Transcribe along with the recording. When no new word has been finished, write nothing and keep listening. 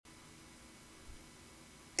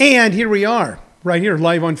And here we are, right here,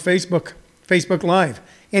 live on Facebook Live.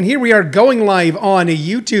 And here we are going live on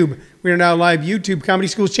YouTube. We are now live YouTube Comedy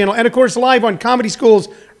Schools channel. And, of course, live on Comedy Schools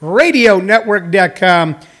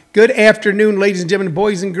RadioNetwork.com. Good afternoon, ladies and gentlemen,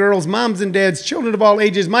 boys and girls, moms and dads, children of all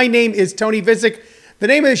ages. My name is Tony Visick. The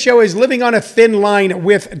name of the show is Living on a Thin Line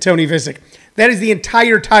with Tony Visick. That is the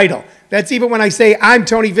entire title. That's even when I say I'm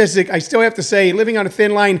Tony Visick, I still have to say Living on a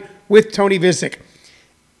Thin Line with Tony Visick.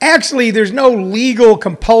 Actually, there's no legal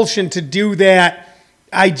compulsion to do that.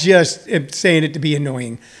 I just am saying it to be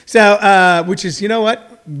annoying. So, which is, you know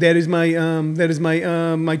what? That is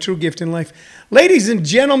my true gift in life. Ladies and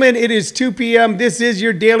gentlemen, it is 2 p.m. This is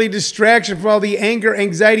your daily distraction for all the anger,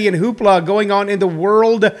 anxiety, and hoopla going on in the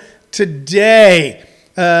world today.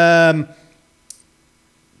 Good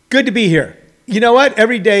to be here. You know what?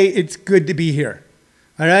 Every day it's good to be here.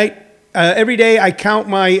 All right? Every day I count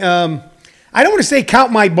my... I don't want to say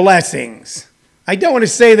count my blessings. I don't want to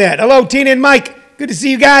say that. Hello, Tina and Mike. Good to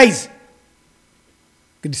see you guys.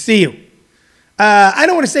 Good to see you. I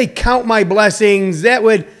don't want to say count my blessings.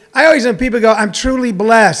 I always have people go, I'm truly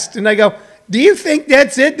blessed. And I go, do you think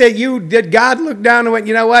that's it? That God looked down and went,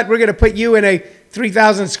 you know what? We're going to put you in a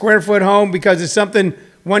 3,000 square foot home because of something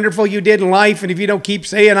wonderful you did in life. And if you don't keep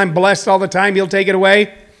saying I'm blessed all the time, he'll take it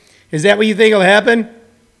away. Is that what you think will happen?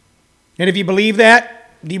 And if you believe that,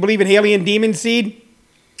 do you believe in alien demon seed?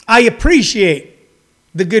 I appreciate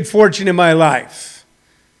the good fortune in my life.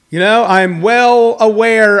 You know, I'm well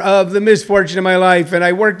aware of the misfortune in my life, and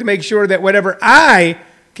I work to make sure that whatever I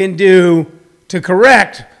can do to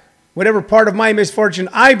correct whatever part of my misfortune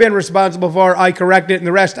I've been responsible for, I correct it, and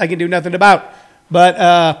the rest I can do nothing about. But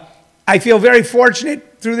I feel very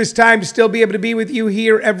fortunate through this time to still be able to be with you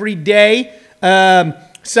here every day.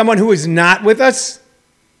 Someone who is not with us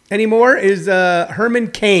anymore is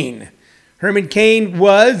Herman Cain. Herman Cain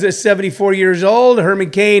was 74 years old. Herman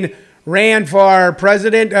Cain ran for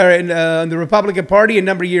president in the Republican Party a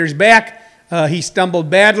number of years back. He stumbled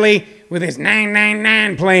badly with his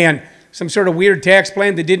 999 plan, some sort of weird tax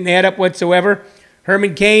plan that didn't add up whatsoever.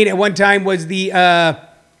 Herman Cain at one time was the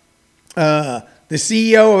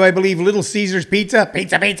CEO of, I believe, Little Caesars Pizza,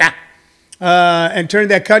 and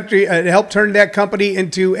turned that country, helped turn that company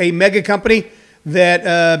into a mega company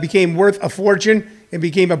that became worth a fortune and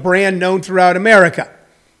became a brand known throughout America.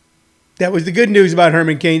 That was the good news about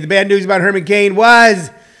Herman Cain. The bad news about Herman Cain was,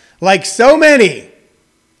 like so many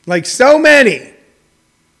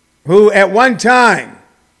who at one time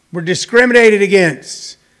were discriminated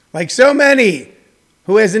against, like so many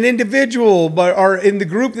who as an individual or in the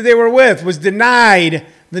group that they were with was denied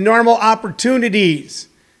the normal opportunities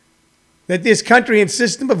that this country and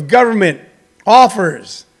system of government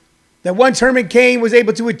offers. That once Herman Cain was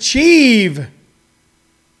able to achieve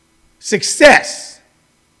success,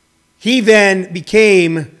 he then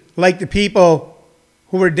became like the people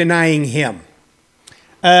who were denying him.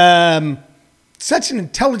 Such an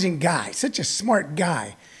intelligent guy, such a smart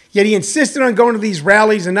guy. Yet he insisted on going to these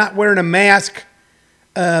rallies and not wearing a mask.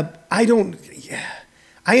 I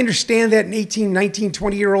understand that an 18, 19,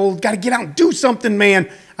 20-year-old got to get out and do something, man.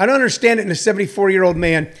 I don't understand it in a 74-year-old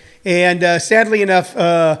man. And sadly enough,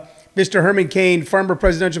 Mr. Herman Cain, former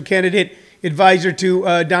presidential candidate, advisor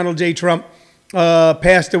to Donald J. Trump,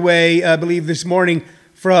 passed away, I believe, this morning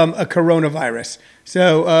from a coronavirus.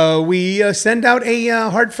 So we send out a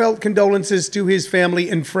heartfelt condolences to his family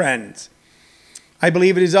and friends. I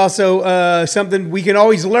believe it is also something we can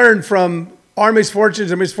always learn from our misfortunes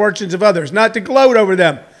or misfortunes of others, not to gloat over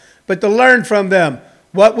them, but to learn from them.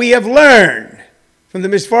 What we have learned from the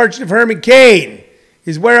misfortune of Herman Cain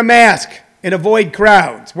is wear a mask and avoid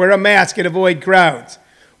crowds. Wear a mask and avoid crowds.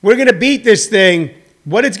 We're going to beat this thing.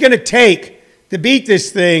 What it's going to take to beat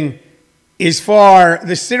this thing is for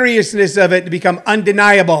the seriousness of it to become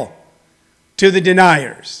undeniable to the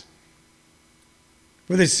deniers.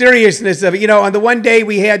 For the seriousness of it. You know, on the one day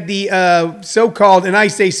we had the so-called, and I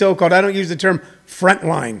say so-called, I don't use the term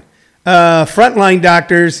frontline. Frontline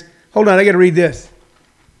doctors. Hold on, I got to read this.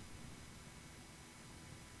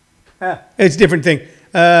 It's a different thing.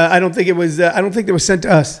 I don't think it was sent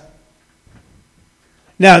to us.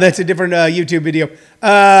 No, that's a different YouTube video.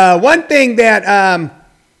 One thing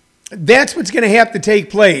that's what's going to have to take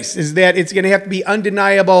place is that it's going to have to be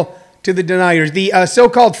undeniable to the deniers. The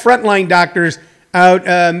so-called frontline doctors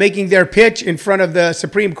out making their pitch in front of the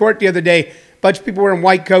Supreme Court the other day. A bunch of people wearing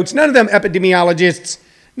white coats. None of them epidemiologists.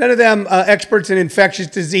 None of them experts in infectious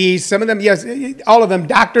disease. Some of them, yes, all of them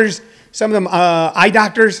doctors. Some of them eye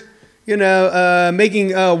doctors. You know,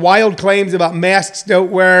 making wild claims about masks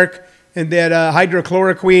don't work and that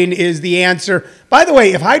hydrochloroquine is the answer. By the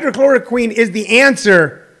way, if hydrochloroquine is the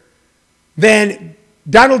answer, then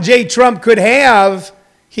Donald J. Trump could have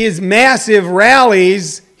his massive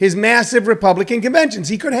rallies, his massive Republican conventions.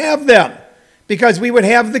 He could have them because we would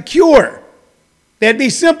have the cure. That'd be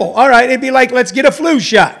simple. All right, it'd be like, let's get a flu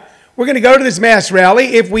shot. We're going to go to this mass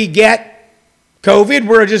rally. If we get COVID,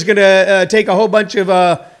 we're just going to take a whole bunch of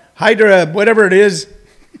Hydra, whatever it is,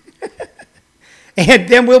 and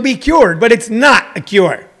then we'll be cured. But it's not a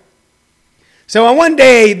cure. So on one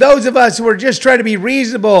day, those of us who are just trying to be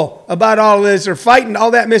reasonable about all this are fighting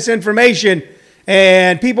all that misinformation,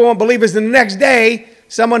 and people won't believe us. And the next day,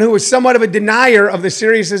 someone who was somewhat of a denier of the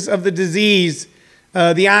seriousness of the disease,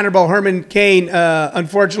 the Honorable Herman Cain,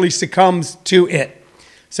 unfortunately succumbs to it.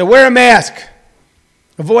 So wear a mask.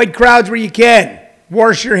 Avoid crowds where you can.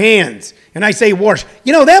 Wash your hands. And I say wash.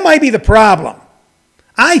 You know, that might be the problem.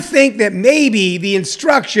 I think that maybe the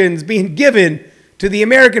instructions being given to the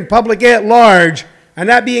American public at large are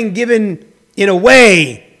not being given in a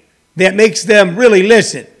way that makes them really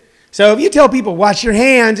listen. So if you tell people, wash your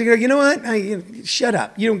hands, you go, you know what? Shut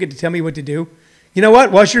up. You don't get to tell me what to do. You know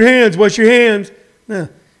what? Wash your hands, wash your hands. No.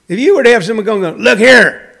 If you were to have someone going, look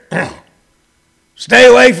here, stay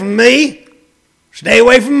away from me, stay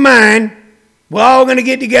away from mine, we're all going to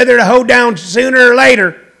get together to hold down sooner or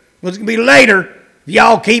later. Well, it's going to be later if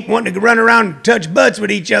y'all keep wanting to run around and touch butts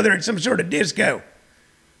with each other at some sort of disco.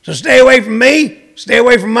 So stay away from me, stay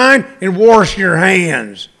away from mine, and wash your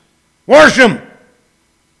hands. Wash them.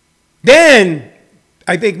 Then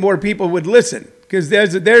I think more people would listen because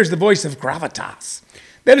there's the voice of gravitas.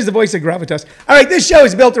 That is the voice of gravitas. All right, this show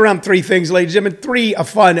is built around three things, ladies and gentlemen, three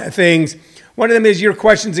fun things. One of them is your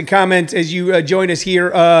questions and comments as you join us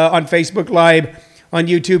here on Facebook Live, on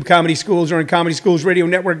YouTube Comedy Schools, or on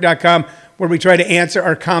ComedySchoolsRadioNetwork.com, where we try to answer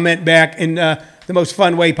or comment back in the most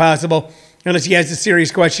fun way possible. Unless he has a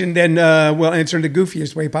serious question, then we'll answer in the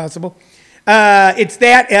goofiest way possible. It's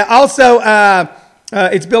that. Also,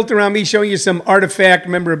 it's built around me showing you some artifact,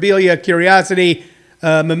 memorabilia, curiosity,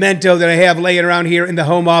 memento that I have laying around here in the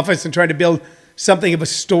home office and trying to build something of a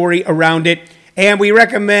story around it. And we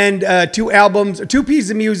recommend two albums, two pieces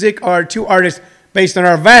of music, or two artists based on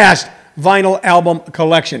our vast vinyl album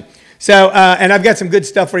collection. So, and I've got some good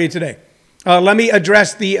stuff for you today. Let me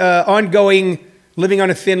address the ongoing living on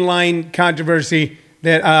a thin line controversy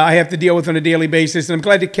that I have to deal with on a daily basis. And I'm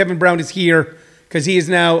glad that Kevin Brown is here because he is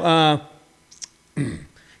now,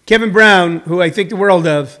 Kevin Brown, who I think the world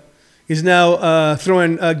of, is now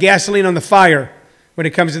throwing gasoline on the fire when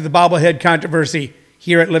it comes to the bobblehead controversy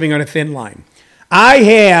here at Living on a Thin Line. I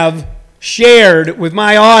have shared with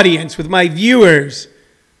my audience, with my viewers,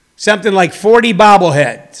 something like 40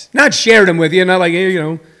 bobbleheads. Not shared them with you, not like, you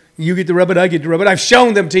know, you get to rub it, I get to rub it. I've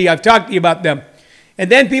shown them to you. I've talked to you about them.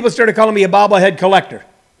 And then people started calling me a bobblehead collector.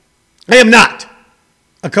 I am not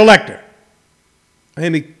a collector. I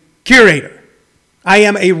am a curator. I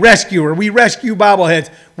am a rescuer. We rescue bobbleheads.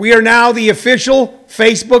 We are now the official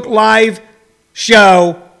Facebook Live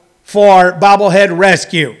show for bobblehead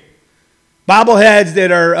rescue. Bobbleheads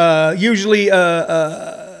that are usually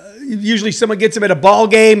someone gets them at a ball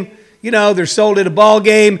game. You know, they're sold at a ball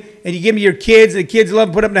game, and you give them to your kids, and the kids love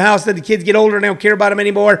to put them in the house. Then the kids get older, and they don't care about them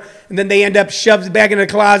anymore, and then they end up shoved back in the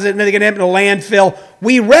closet, and then they're going to end up in a landfill.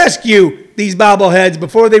 We rescue these bobbleheads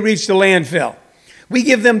before they reach the landfill. We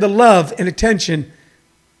give them the love and attention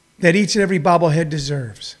that each and every bobblehead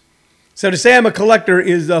deserves. So to say I'm a collector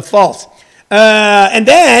is false. And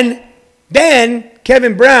then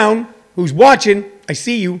Kevin Brown, who's watching, I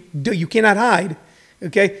see you, you cannot hide,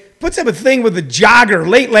 okay, puts up a thing with a jogger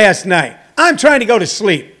late last night. I'm trying to go to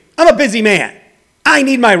sleep. I'm a busy man. I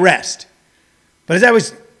need my rest. But as I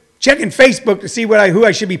was checking Facebook to see who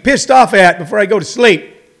I should be pissed off at before I go to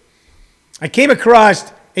sleep, I came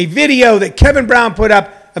across a video that Kevin Brown put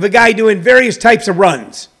up of a guy doing various types of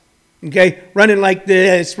runs. Okay, running like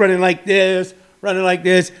this, running like this, running like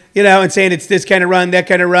this, you know, and saying it's this kind of run, that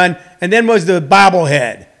kind of run. And then was the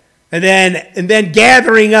bobblehead. And then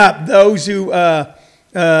gathering up those who are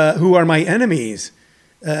my enemies.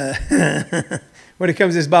 When it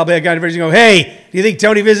comes to this bobblehead controversy, you go, hey, do you think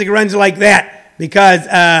Tony Visick runs like that? Because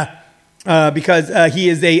he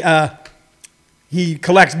is he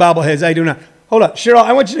collects bobbleheads. I do not. Hold up, Cheryl,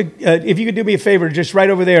 I want you to, if you could do me a favor, just right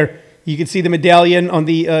over there, you can see the medallion on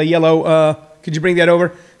the yellow, could you bring that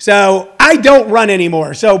over? So I don't run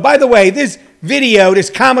anymore. So by the way, this video, this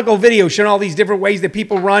comical video showing all these different ways that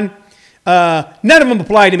people run, none of them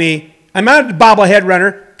apply to me. I'm not a bobblehead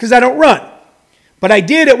runner because I don't run. But I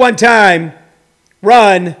did at one time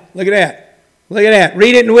run, look at that,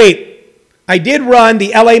 read it and weep. I did run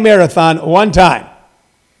the LA Marathon one time.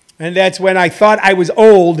 And that's when I thought I was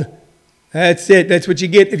old. That's it. That's what you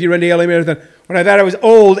get if you run the LA Marathon. When I thought I was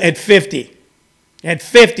old at 50. At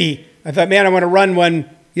 50, I thought, man, I want to run one,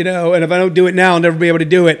 you know, and if I don't do it now, I'll never be able to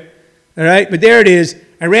do it. All right, but there it is.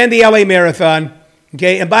 I ran the LA Marathon.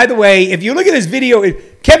 Okay, and by the way, if you look at this video,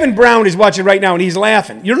 Kevin Brown is watching right now, and he's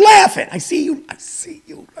laughing. You're laughing. I see you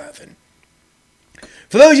laughing.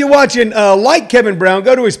 For those of you watching, like Kevin Brown,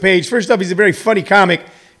 go to his page. First off, he's a very funny comic.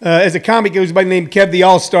 As a comic, he goes by the name Kev the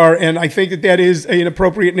All-Star, and I think that is an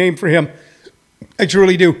appropriate name for him. I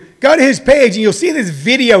truly do. Go to his page, and you'll see this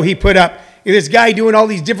video he put up. This guy doing all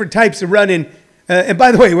these different types of running. And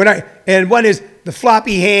by the way, one is the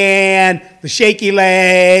floppy hand, the shaky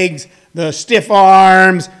legs, the stiff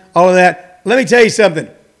arms, all of that. Let me tell you something.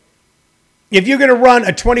 If you're going to run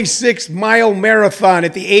a 26-mile marathon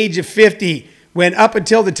at the age of 50, when up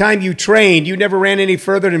until the time you trained, you never ran any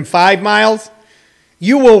further than 5 miles,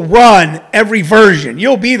 you will run every version.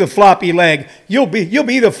 You'll be the floppy leg. You'll be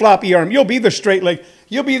the floppy arm. You'll be the straight leg.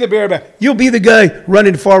 You'll be the bareback. You'll be the guy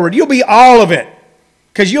running forward. You'll be all of it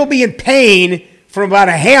because you'll be in pain from about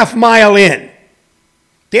a half mile in.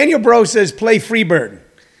 Daniel Bro says, play Freebird.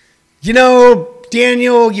 You know,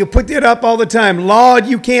 Daniel, you put that up all the time. Lord,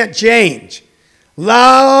 you can't change.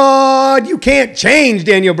 Lord, you can't change,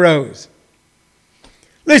 Daniel Bros.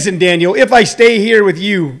 Listen, Daniel, if I stay here with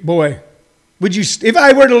you, boy, would you? If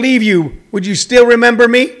I were to leave you, would you still remember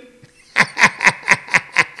me?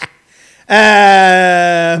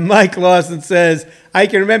 Mike Lawson says, I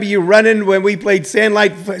can remember you running when we played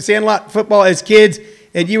sandlot football as kids,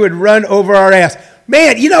 and you would run over our ass.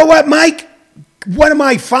 Man, you know what, Mike? One of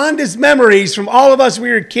my fondest memories from all of us when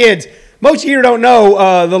we were kids, most of you don't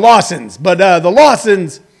know the Lawsons, but the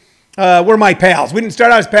Lawsons were my pals. We didn't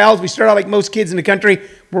start out as pals. We started out like most kids in the country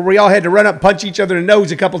where we all had to run up and punch each other in the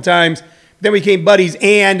nose a couple times. Then we became buddies.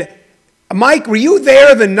 And Mike, were you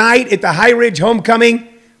there the night at the High Ridge homecoming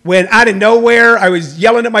when out of nowhere I was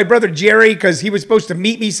yelling at my brother Jerry because he was supposed to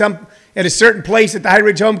meet me at a certain place at the High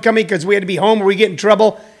Ridge homecoming because we had to be home or we get in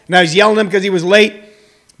trouble. And I was yelling at him because he was late.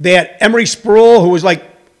 That Emery Sproul, who was like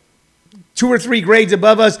 2 or 3 grades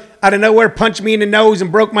above us, out of nowhere punched me in the nose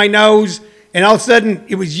and broke my nose. And all of a sudden,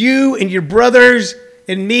 it was you and your brothers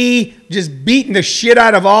and me just beating the shit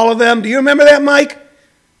out of all of them. Do you remember that, Mike?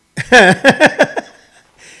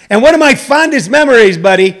 And one of my fondest memories,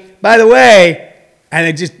 buddy, by the way,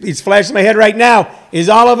 and it's flashing in my head right now, is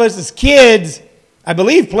all of us as kids, I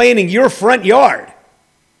believe, playing in your front yard.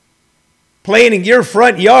 Playing in your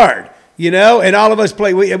front yard. You know, and all of us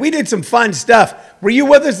played. We did some fun stuff. Were you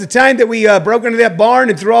with us the time that we broke into that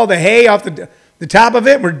barn and threw all the hay off the top of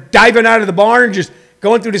it? We're diving out of the barn, just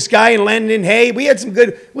going through the sky and landing in hay. We had some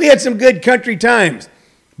good country times.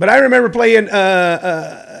 But I remember playing.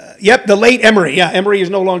 The late Emery. Yeah, Emery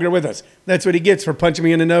is no longer with us. That's what he gets for punching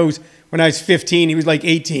me in the nose when I was 15. He was like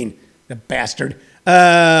 18. The bastard.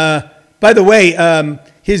 By the way,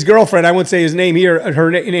 his girlfriend. I won't say his name here,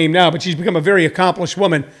 her name now, but she's become a very accomplished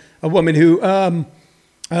woman. A woman who,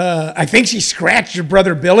 I think she scratched your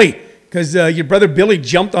brother Billy because your brother Billy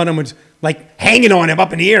jumped on him and was like hanging on him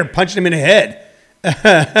up in the air, punching him in the head.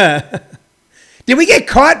 Did we get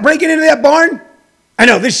caught breaking into that barn? I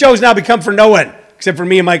know, this show's now become for no one except for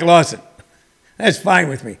me and Mike Lawson. That's fine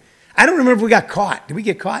with me. I don't remember if we got caught. Did we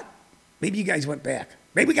get caught? Maybe you guys went back.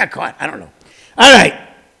 Maybe we got caught. I don't know. All right.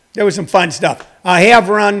 There was some fun stuff. I have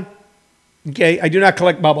run. Okay, I do not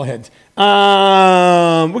collect bobbleheads.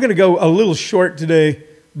 We're going to go a little short today,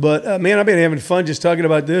 but man, I've been having fun just talking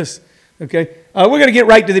about this. Okay, we're going to get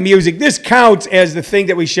right to the music. This counts as the thing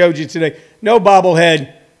that we showed you today. No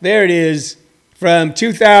bobblehead. There it is from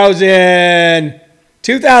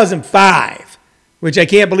 2005, which I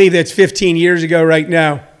can't believe that's 15 years ago right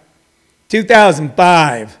now.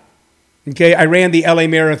 2005. Okay, I ran the LA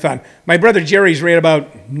Marathon. My brother Jerry's ran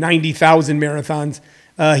about 90,000 marathons.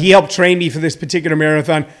 He helped train me for this particular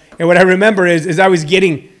marathon. And what I remember is, as I was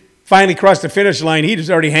finally across the finish line, he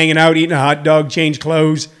was already hanging out, eating a hot dog, changed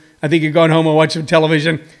clothes. I think he'd gone home and watched some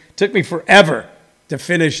television. It took me forever to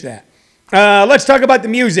finish that. Let's talk about the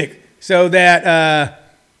music so that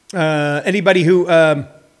anybody who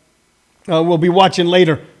will be watching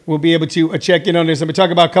later will be able to check in on this. I'm going to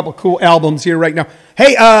talk about a couple cool albums here right now.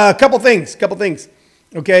 Hey, a couple things.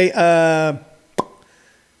 Okay.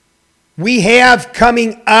 We have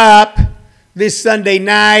coming up this Sunday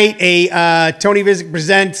night a Tony Visick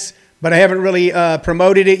Presents, but I haven't really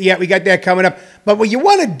promoted it yet. We got that coming up. But what you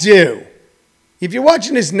want to do, if you're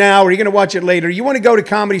watching this now or you're going to watch it later, you want to go to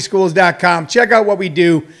comedyschools.com, check out what we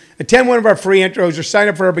do, attend one of our free intros, or sign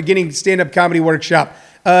up for our beginning stand-up comedy workshop.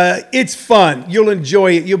 It's fun. You'll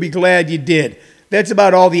enjoy it. You'll be glad you did. That's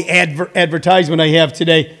about all the advertisement I have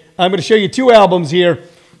today. I'm going to show you 2 albums here,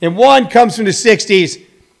 and one comes from the 60s.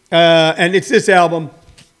 And it's this album.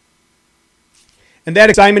 And that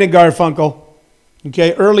is Simon and Garfunkel,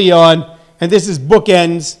 okay, early on. And this is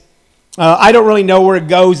Bookends. I don't really know where it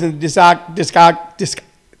goes in the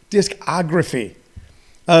discography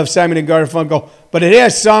of Simon and Garfunkel, but it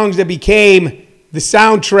has songs that became the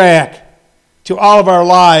soundtrack to all of our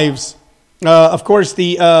lives. Of course,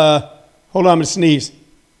 hold on, I'm going to sneeze.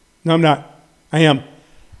 No, I'm not. I am.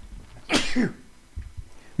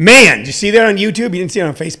 Man, did you see that on YouTube? You didn't see it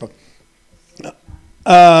on Facebook.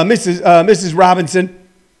 Mrs. Robinson,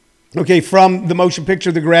 okay, from the motion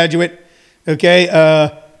picture The Graduate,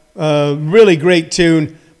 okay, really great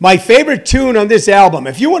tune. My favorite tune on this album,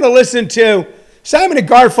 if you want to listen to, Simon and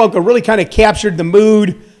Garfunkel really kind of captured the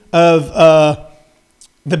mood of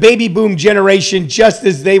the baby boom generation just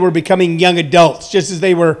as they were becoming young adults, just as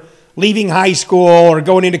they were leaving high school or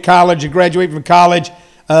going into college or graduating from college,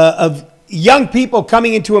 of young people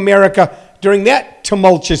coming into America during that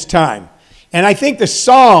tumultuous time. And I think the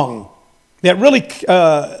song that really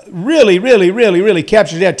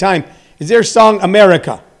captures that time is their song,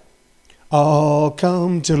 America. All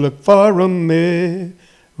come to look for America.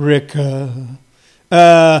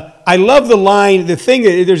 I love the line, the thing,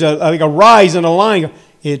 there's like a rise in a line.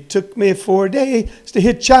 It took me 4 days to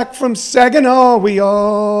hitchhike from Saginaw. We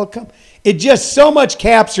all come. It just so much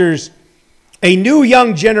captures a new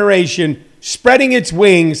young generation spreading its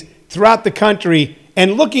wings throughout the country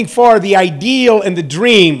and looking for the ideal and the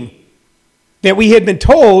dream that we had been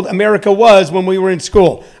told America was when we were in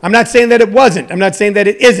school. I'm not saying that it wasn't. I'm not saying that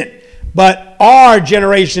it isn't. But our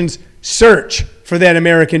generation's search for that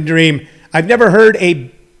American dream. I've never heard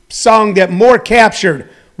a song that more captured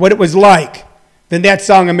what it was like than that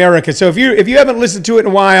song, America. So if you haven't listened to it in a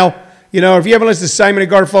while, if you haven't listened to Simon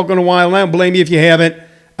and Garfunkel in a while, I don't blame you if you haven't.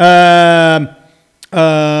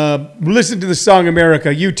 Listen to the song America.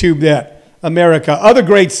 YouTube that, America. Other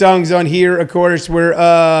great songs on here, of course, were,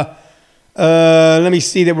 let me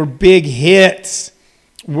see, that were big hits.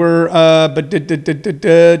 Were,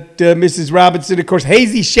 Mrs. Robinson, of course,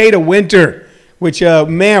 Hazy Shade of Winter, which,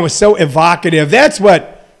 was so evocative. That's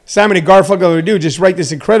what Simon and Garfunkel would do, just write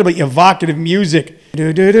this incredibly evocative music.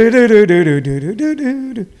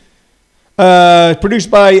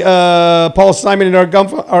 Produced by Paul Simon and Art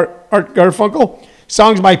Garfunkel.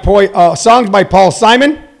 Songs by Paul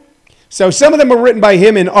Simon. So some of them were written by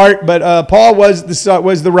him and Art, but Paul was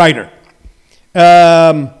the writer.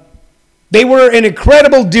 They were an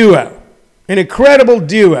incredible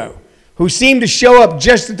duo who seemed to show up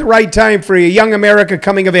just at the right time for a young America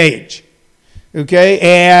coming of age. Okay,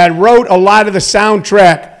 and wrote a lot of the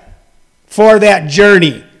soundtrack for that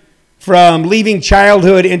journey from leaving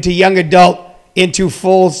childhood into young adult into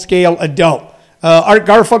full-scale adult. Art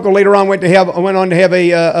Garfunkel later on went on to have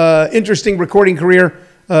a interesting recording career.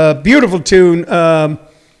 Beautiful tune,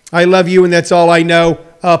 I Love You and That's All I Know.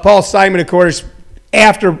 Paul Simon, of course,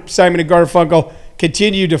 after Simon and Garfunkel,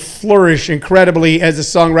 continued to flourish incredibly as a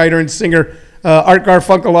songwriter and singer. Art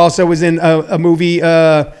Garfunkel also was in a movie,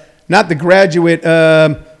 not The Graduate,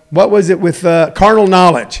 what was it with Carnal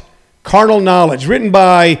Knowledge. Carnal Knowledge, written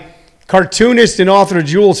by cartoonist and author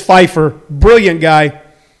Jules Feiffer, brilliant guy,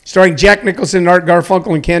 starring Jack Nicholson and Art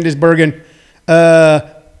Garfunkel and Candice Bergen.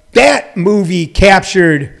 That movie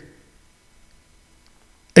captured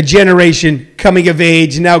a generation coming of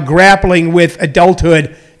age, now grappling with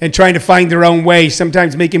adulthood and trying to find their own way,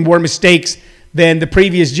 sometimes making more mistakes than the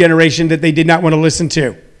previous generation that they did not want to listen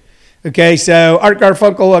to. Okay, so Art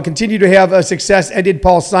Garfunkel continued to have success, and did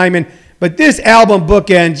Paul Simon. But this album,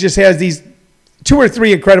 Bookends, just has these 2 or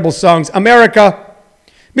 3 incredible songs. America,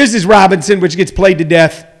 Mrs. Robinson, which gets played to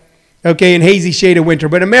death, okay, and Hazy Shade of Winter.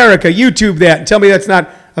 But America, YouTube that, and tell me that's not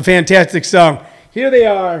a fantastic song. Here they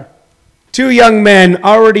are, 2 young men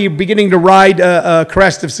already beginning to ride a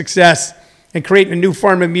crest of success and creating a new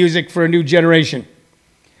form of music for a new generation.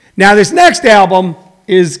 Now, this next album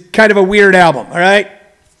is kind of a weird album, all right?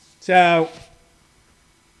 So,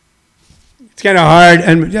 it's kind of hard,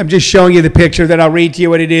 and I'm just showing you the picture, then I'll read to you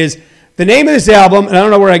what it is. The name of this album, and I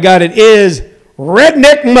don't know where I got it, is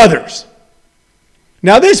Redneck Mothers.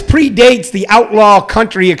 Now, this predates the outlaw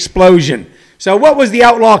country explosion. So, what was the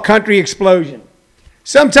outlaw country explosion?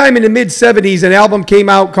 Sometime in the mid-'70s, an album came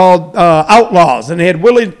out called Outlaws, and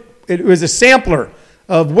it was a sampler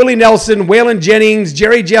of Willie Nelson, Waylon Jennings,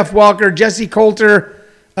 Jerry Jeff Walker, Jesse Coulter,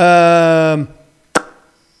 who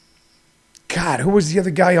was the other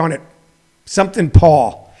guy on it? Something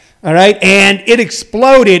Paul. All right, and it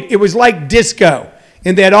exploded. It was like disco,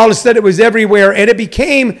 in that all of a sudden it was everywhere, and it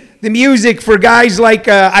became the music for guys like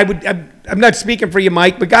I'm not speaking for you,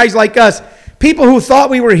 Mike, but guys like us, people who thought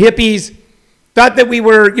we were hippies, thought that we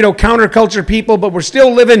were counterculture people, but we're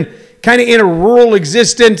still living kind of in a rural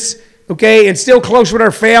existence. okay, and still close with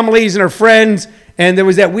our families and our friends. And there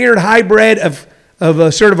was that weird hybrid of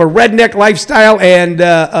a sort of a redneck lifestyle and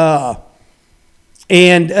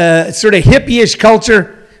sort of hippie-ish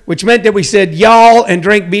culture, which meant that we said y'all and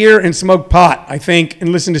drank beer and smoked pot, I think,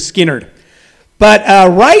 and listened to Skynyrd. But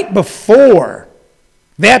right before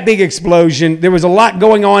that big explosion, there was a lot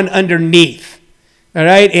going on underneath. All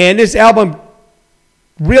right, and this album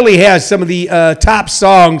really has some of the top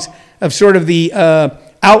songs of sort of the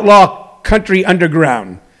outlaw country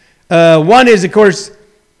underground. One is, of course,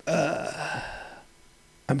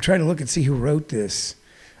 I'm trying to look and see who wrote this.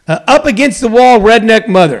 Up Against the Wall, Redneck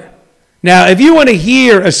Mother. Now, if you want to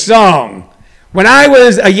hear a song, when I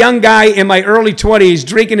was a young guy in my early 20s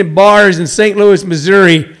drinking in bars in St. Louis,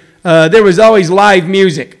 Missouri, there was always live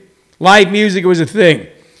music. Live music was a thing.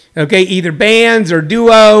 Okay, either bands or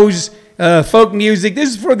duos, folk music. This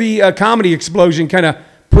is for the comedy explosion, kind of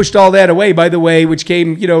pushed all that away, by the way, which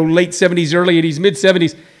came, late 70s, early 80s, mid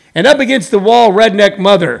 70s. And Up Against the Wall, Redneck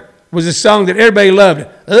Mother was a song that everybody loved.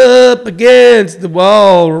 Up against the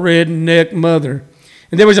wall, redneck mother.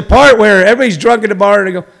 And there was a part where everybody's drunk in the bar and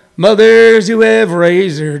they go, mothers who have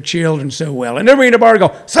raised their children so well. And everybody in the bar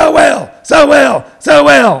go, so well, so well, so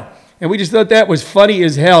well. And we just thought that was funny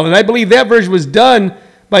as hell. And I believe that version was done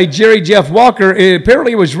by Jerry Jeff Walker. And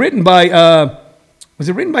apparently it was written by, was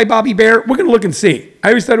it written by Bobby Bear? We're going to look and see. I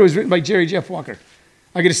always thought it was written by Jerry Jeff Walker.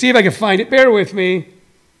 I'm going to see if I can find it. Bear with me.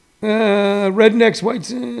 Rednecks,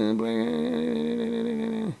 whites.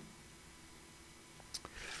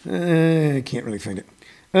 I can't really find it.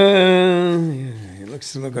 It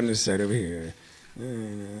looks to look on this side over here.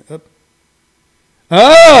 Up.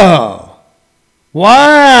 Oh!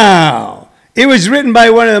 Wow! It was written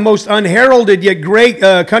by one of the most unheralded yet great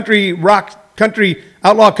country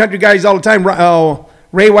outlaw country guys all the time,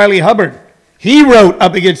 Ray Wiley Hubbard. He wrote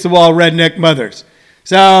Up Against the Wall, Redneck Mothers.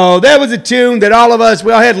 So that was a tune that all of us,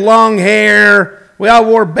 we all had long hair, we all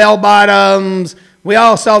wore bell bottoms, we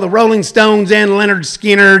all saw the Rolling Stones and Leonard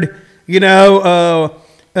Skynyrd, we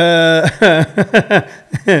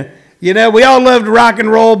all loved rock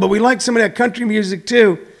and roll, but we liked some of that country music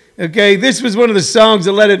too. Okay, this was one of the songs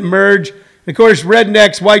that let it merge. Of course,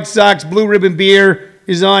 Rednecks, White Sox, Blue Ribbon Beer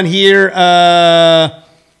is on here,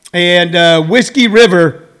 and Whiskey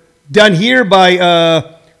River, done here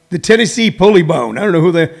by the Tennessee Pulley Bone. I don't know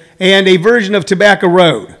who and a version of Tobacco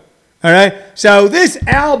Road. All right, so this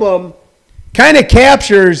album kind of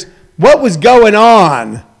captures what was going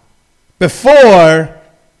on before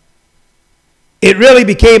it really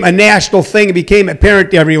became a national thing. It became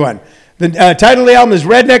apparent to everyone. The title of the album is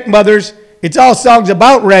Redneck Mothers. It's all songs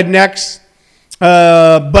about rednecks,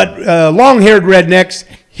 but long-haired rednecks,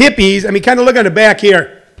 hippies. I mean, kind of look on the back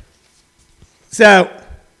here. So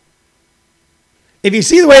if you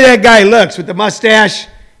see the way that guy looks with the mustache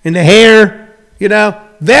and the hair,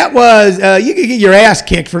 that was, you could get your ass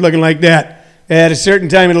kicked for looking like that at a certain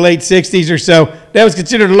time in the late 60s or so. That was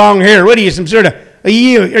considered long hair. What are you, some sort of, are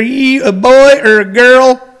you a boy or a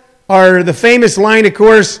girl? Or the famous line, of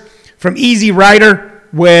course, from Easy Rider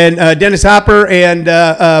when Dennis Hopper and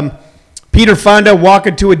Peter Fonda walk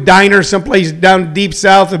into a diner someplace down deep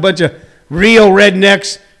south, a bunch of real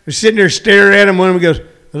rednecks are sitting there staring at him. One of them goes,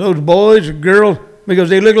 are those boys or girls? Because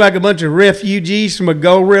they look like a bunch of refugees from a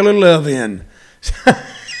Gorilla Love-In.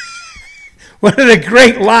 One of the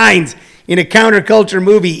great lines in a counterculture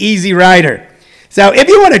movie, Easy Rider. So if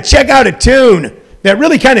you want to check out a tune that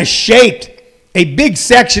really kind of shaped a big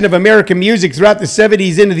section of American music throughout the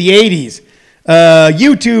 70s into the 80s,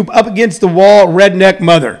 YouTube, Up Against the Wall, Redneck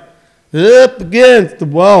Mother. Up Against the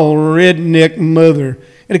Wall, Redneck Mother.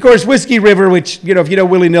 And of course, Whiskey River, which, if you know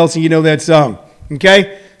Willie Nelson, you know that song.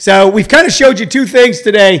 Okay? So we've kind of showed you two things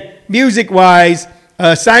today, music-wise.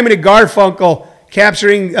 Simon and Garfunkel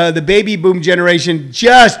capturing the baby boom generation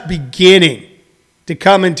just beginning to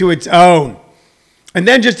come into its own. And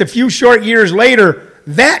then just a few short years later,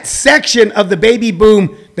 that section of the baby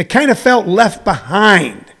boom that kind of felt left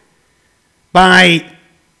behind by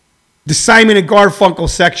the Simon and Garfunkel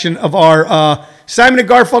section of our... Simon and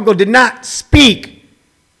Garfunkel did not speak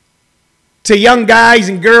to young guys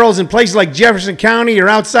and girls in places like Jefferson County or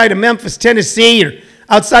outside of Memphis, Tennessee, or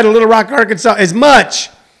outside of Little Rock, Arkansas, as much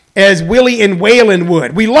as Willie and Waylon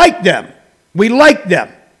would. We liked them. We liked them.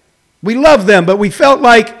 We loved them, but we felt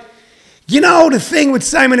like, the thing with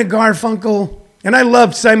Simon and Garfunkel, and I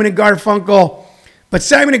loved Simon and Garfunkel, but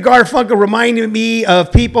Simon and Garfunkel reminded me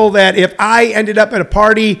of people that if I ended up at a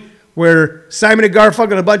party where Simon and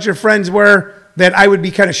Garfunkel and a bunch of friends were, that I would be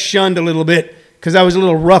kind of shunned a little bit, because I was a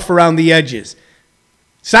little rough around the edges.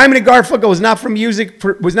 Simon and Garfunkel was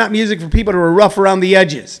not music for people that were rough around the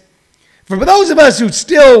edges. For those of us who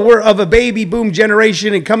still were of a baby boom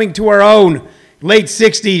generation and coming to our own late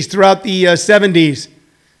 60s throughout the 70s,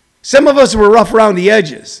 some of us were rough around the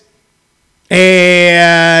edges.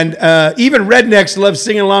 And even rednecks love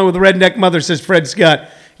singing along with the redneck mother, says Fred Scott.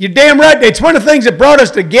 You're damn right. It's one of the things that brought us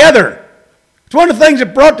together. It's one of the things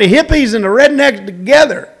that brought the hippies and the rednecks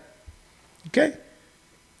together. Okay?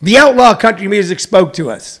 The outlaw country music spoke to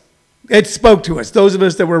us. It spoke to us, those of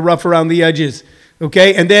us that were rough around the edges.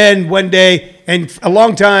 Okay? And then one day, and for a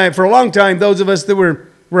long time, those of us that were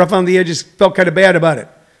rough on the edges felt kind of bad about it.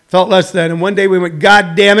 Felt less than. And one day we went,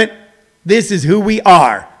 God damn it, this is who we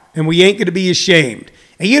are. And we ain't going to be ashamed.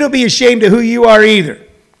 And you don't be ashamed of who you are either.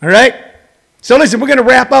 All right? So listen, we're going to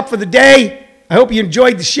wrap up for the day. I hope you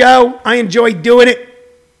enjoyed the show. I enjoyed doing it.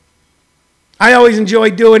 I always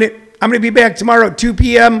enjoy doing it. I'm going to be back tomorrow at 2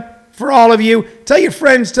 p.m. for all of you. Tell your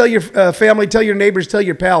friends, tell your family, tell your neighbors, tell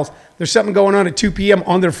your pals. There's something going on at 2 p.m.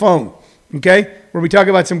 on their phone. Okay? Where we talk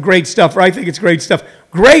about some great stuff. Or I think it's great stuff.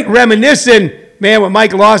 Great reminiscing, man, with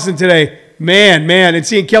Mike Lawson today. Man. And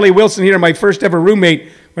seeing Kelly Wilson here, my first ever roommate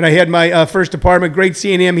when I had my first apartment. Great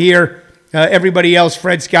seeing him here. Everybody else,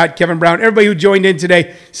 Fred Scott, Kevin Brown, everybody who joined in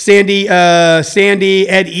today. Sandy,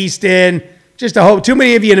 Ed Easton, just a whole, too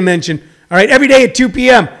many of you to mention. All right, every day at 2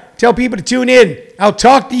 p.m., tell people to tune in. I'll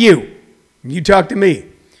talk to you. You talk to me.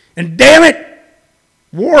 And damn it,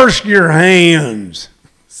 wash your hands.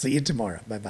 See you tomorrow. Bye-bye.